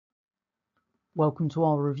Welcome to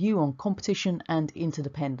our review on competition and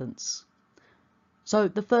interdependence. So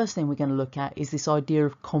the first thing we're going to look at is this idea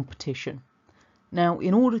of competition. Now,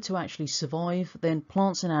 in order to actually survive, then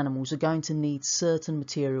plants and animals are going to need certain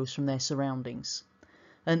materials from their surroundings.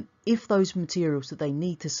 And if those materials that they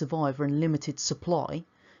need to survive are in limited supply,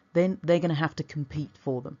 then they're going to have to compete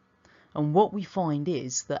for them. And what we find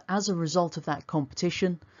is that as a result of that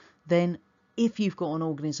competition, then if you've got an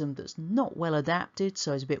organism that's not well adapted,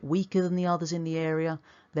 so is a bit weaker than the others in the area,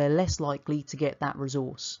 they're less likely to get that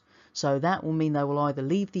resource. So that will mean they will either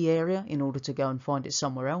leave the area in order to go and find it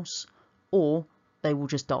somewhere else, or they will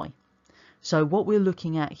just die. So what we're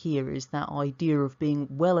looking at here is that idea of being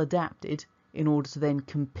well adapted in order to then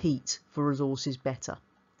compete for resources better.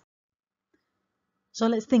 So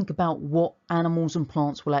let's think about what animals and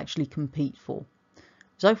plants will actually compete for.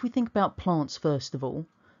 So if we think about plants first of all,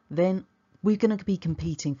 then we're going to be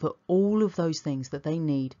competing for all of those things that they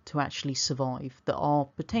need to actually survive that are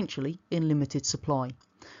potentially in limited supply.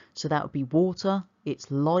 So that would be water, its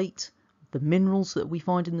light, the minerals that we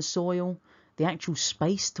find in the soil, the actual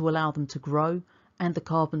space to allow them to grow, and the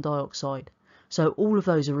carbon dioxide. So all of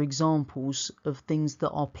those are examples of things that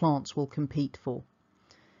our plants will compete for.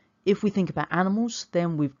 If we think about animals,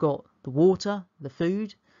 then we've got the water, the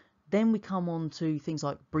food. Then we come on to things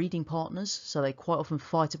like breeding partners, so they quite often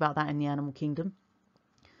fight about that in the animal kingdom.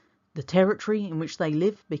 The territory in which they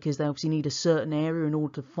live, because they obviously need a certain area in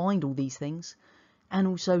order to find all these things, and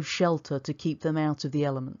also shelter to keep them out of the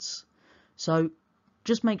elements. So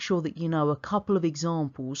just make sure that you know a couple of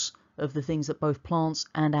examples of the things that both plants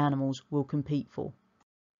and animals will compete for.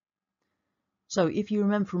 So if you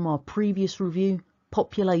remember from our previous review,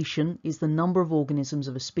 population is the number of organisms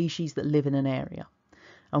of a species that live in an area.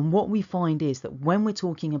 And what we find is that when we're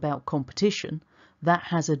talking about competition, that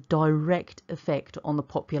has a direct effect on the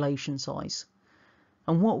population size.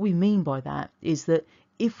 And what we mean by that is that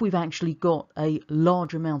if we've actually got a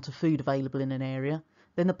large amount of food available in an area,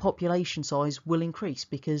 then the population size will increase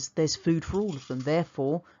because there's food for all of them.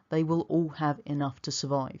 Therefore, they will all have enough to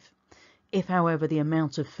survive. If, however, the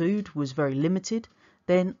amount of food was very limited,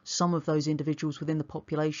 then some of those individuals within the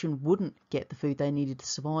population wouldn't get the food they needed to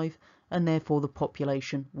survive, and therefore the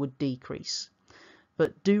population would decrease.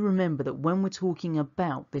 But do remember that when we're talking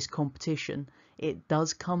about this competition, it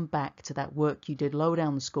does come back to that work you did lower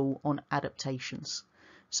down the school on adaptations.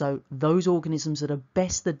 So those organisms that are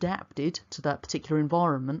best adapted to that particular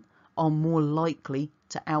environment are more likely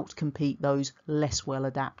to outcompete those less well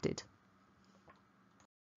adapted.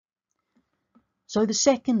 So the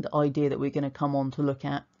second idea that we're going to come on to look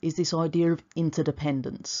at is this idea of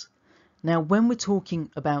interdependence. Now, when we're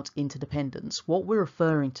talking about interdependence, what we're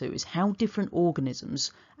referring to is how different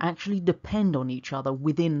organisms actually depend on each other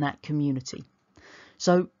within that community.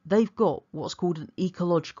 So they've got what's called an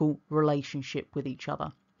ecological relationship with each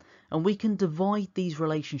other. And we can divide these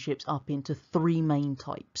relationships up into three main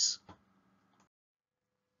types.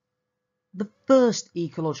 The first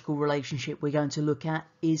ecological relationship we're going to look at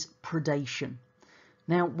is predation.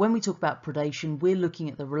 Now, when we talk about predation, we're looking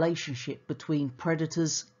at the relationship between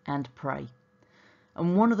predators and prey.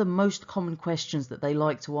 And one of the most common questions that they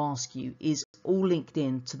like to ask you is all linked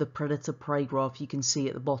in to the predator-prey graph you can see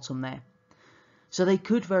at the bottom there. So they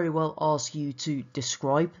could very well ask you to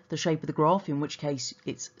describe the shape of the graph, in which case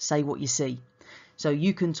it's say what you see. So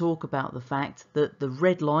you can talk about the fact that the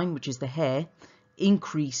red line, which is the hare,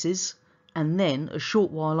 increases, and then a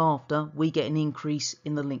short while after we get an increase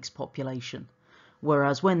in the lynx population.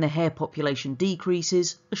 Whereas when the hare population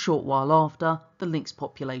decreases, a short while after, the lynx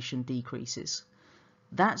population decreases.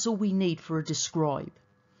 That's all we need for a describe.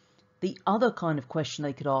 The other kind of question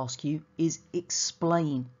they could ask you is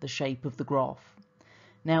explain the shape of the graph.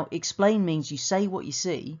 Now, explain means you say what you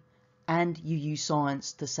see and you use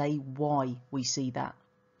science to say why we see that.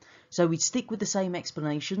 So we'd stick with the same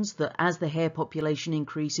explanations that as the hare population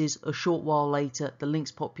increases, a short while later, the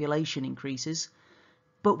lynx population increases,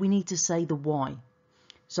 but we need to say the why.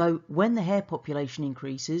 So when the hare population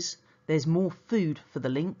increases, there's more food for the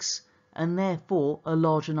lynx, and therefore a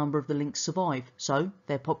larger number of the lynx survive, so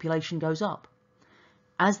their population goes up.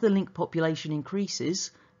 As the lynx population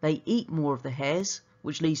increases, they eat more of the hares,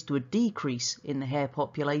 which leads to a decrease in the hare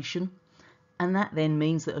population, and that then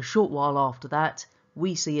means that a short while after that,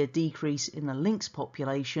 we see a decrease in the lynx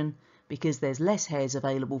population because there's less hares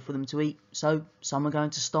available for them to eat, so some are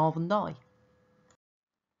going to starve and die.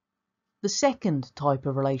 The second type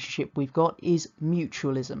of relationship we've got is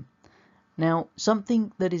mutualism. Now,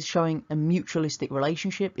 something that is showing a mutualistic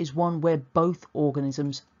relationship is one where both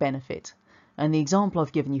organisms benefit. And the example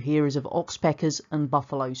I've given you here is of oxpeckers and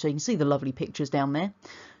buffalo. So you can see the lovely pictures down there.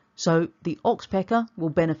 So the oxpecker will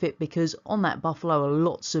benefit because on that buffalo are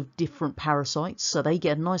lots of different parasites, so they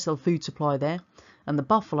get a nice little food supply there, and the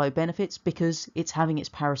buffalo benefits because it's having its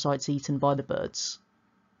parasites eaten by the birds.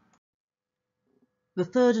 The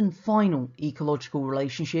third and final ecological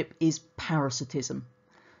relationship is parasitism.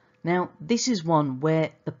 Now, this is one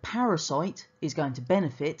where the parasite is going to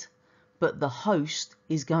benefit, but the host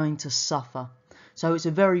is going to suffer. So it's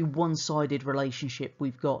a very one-sided relationship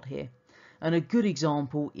we've got here. And a good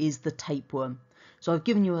example is the tapeworm. So I've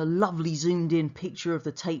given you a lovely zoomed in picture of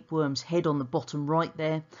the tapeworm's head on the bottom right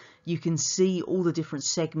there. You can see all the different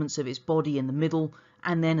segments of its body in the middle,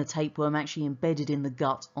 and then a tapeworm actually embedded in the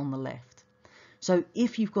gut on the left. So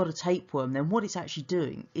if you've got a tapeworm, then what it's actually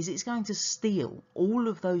doing is it's going to steal all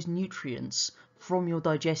of those nutrients from your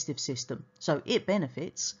digestive system. So it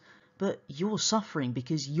benefits, but you're suffering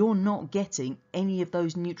because you're not getting any of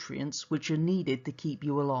those nutrients which are needed to keep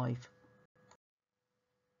you alive.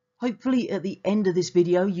 Hopefully at the end of this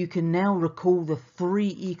video you can now recall the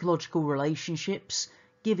 3 ecological relationships,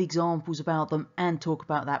 give examples about them and talk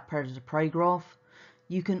about that predator-prey graph.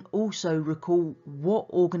 You can also recall what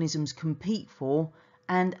organisms compete for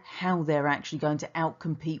and how they're actually going to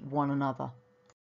outcompete one another.